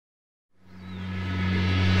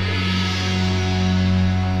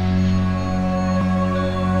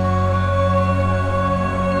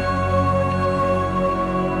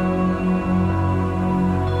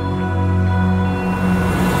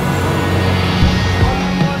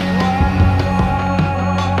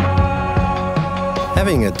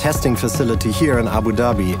Having a testing facility here in Abu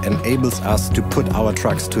Dhabi enables us to put our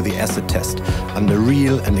trucks to the acid test under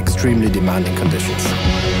real and extremely demanding conditions.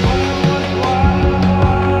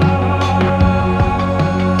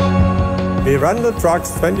 We run the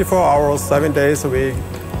trucks 24 hours, 7 days a week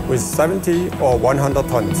with 70 or 100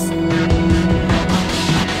 tons.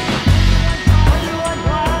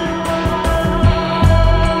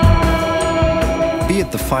 Be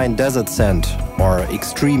it the fine desert sand or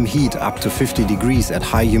extreme heat up to 50 degrees at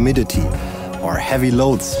high humidity or heavy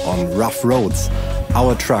loads on rough roads,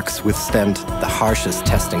 our trucks withstand the harshest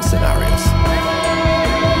testing scenarios.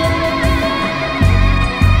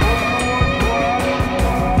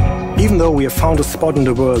 Even though we have found a spot in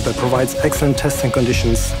the world that provides excellent testing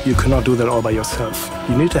conditions, you cannot do that all by yourself.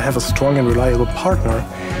 You need to have a strong and reliable partner,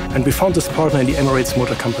 and we found this partner in the Emirates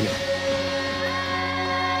Motor Company.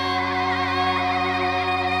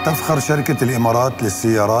 تفخر شركة الإمارات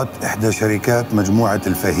للسيارات إحدى شركات مجموعة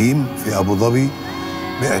الفهيم في أبو ظبي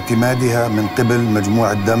باعتمادها من قبل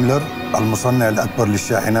مجموعة داملر المصنع الأكبر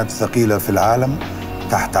للشاحنات الثقيلة في العالم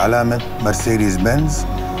تحت علامة مرسيدس بنز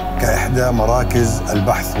كإحدى مراكز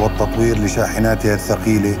البحث والتطوير لشاحناتها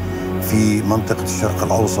الثقيلة في منطقة الشرق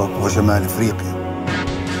الأوسط وشمال أفريقيا.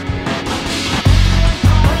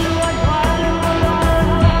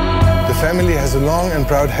 The family has a long and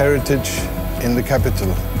proud heritage in the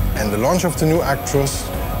capital, and the launch of the new Actros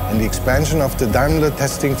and the expansion of the Daimler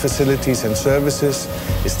testing facilities and services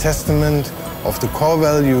is testament of the core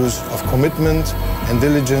values of commitment and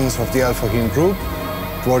diligence of the Al Fahim Group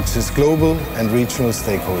towards its global and regional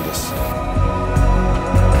stakeholders.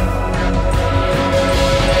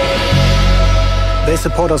 They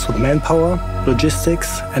support us with manpower,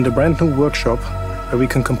 logistics, and a brand new workshop where we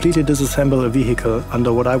can completely disassemble a vehicle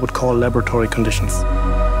under what I would call laboratory conditions.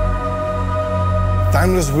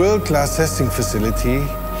 Daimler's world-class testing facility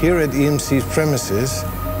here at EMC's premises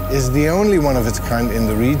is the only one of its kind in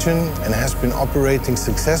the region and has been operating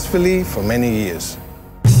successfully for many years.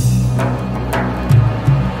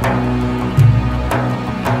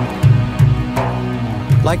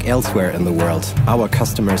 Like elsewhere in the world, our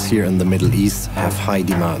customers here in the Middle East have high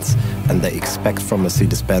demands, and they expect from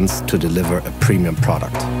Mercedes-Benz to deliver a premium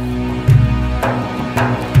product.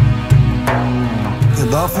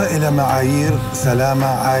 إضافة إلى معايير سلامة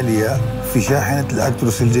عالية في شاحنة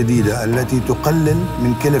الأكتروس الجديدة التي تقلل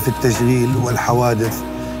من كلف التشغيل والحوادث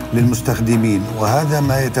للمستخدمين، وهذا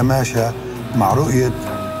ما يتماشى مع رؤية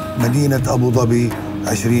مدينة أبو ظبي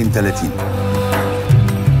 2030.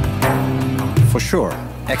 For sure,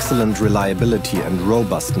 excellent reliability and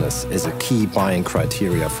robustness is a key buying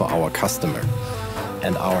criteria for our customer.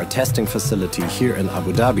 And our testing facility here in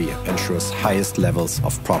Abu Dhabi ensures highest levels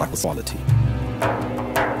of product quality.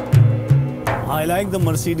 I like the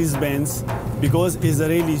Mercedes-Benz because it's a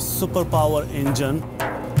really superpower engine.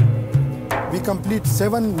 We complete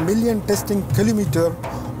 7 million testing kilometers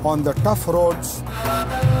on the tough roads.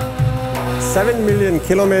 7 million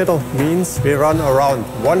kilometers means we run around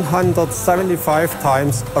 175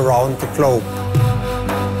 times around the globe.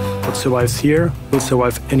 What survives here will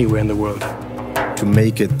survive anywhere in the world. To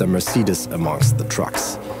make it the Mercedes amongst the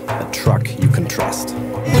trucks, a truck you can trust.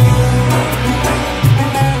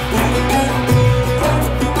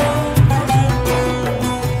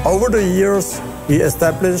 Over the years, we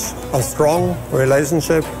established a strong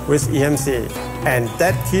relationship with EMC, and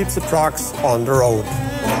that keeps the trucks on the road.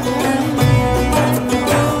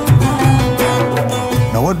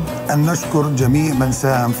 نود أن نشكر جميع من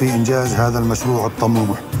ساهم في إنجاز هذا المشروع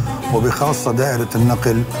الطموح، وبخاصة دائرة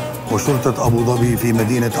النقل وشرطة أبو ظبي في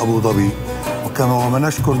مدينة أبو ظبي، وكما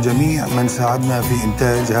نشكر جميع من ساعدنا في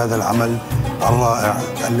إنتاج هذا العمل الرائع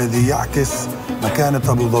الذي يعكس مكانة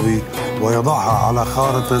أبو ظبي ويضعها على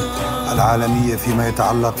خارطة العالمية فيما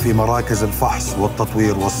يتعلق في مراكز الفحص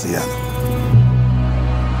والتطوير والصيانة.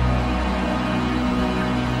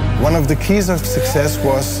 One of the keys of success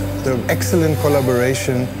was the excellent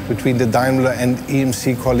collaboration between the Daimler and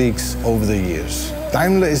EMC colleagues over the years.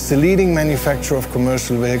 Daimler is the leading manufacturer of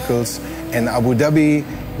commercial vehicles, and Abu Dhabi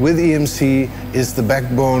with EMC is the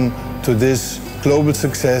backbone to this global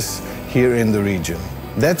success here in the region.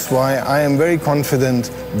 That's why I am very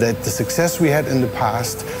confident that the success we had in the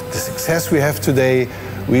past, the success we have today,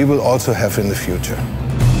 we will also have in the future.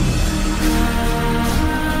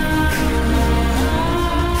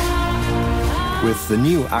 With the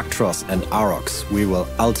new Actros and Arocs, we will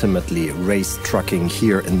ultimately raise trucking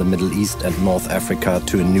here in the Middle East and North Africa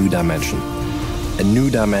to a new dimension. A new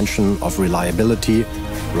dimension of reliability,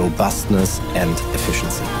 robustness, and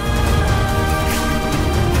efficiency.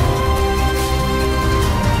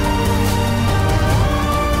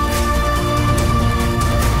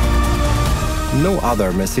 No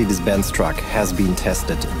other Mercedes-Benz truck has been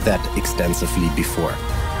tested that extensively before.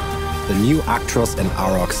 The new Actros and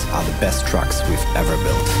Arocs are the best trucks we've ever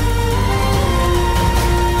built.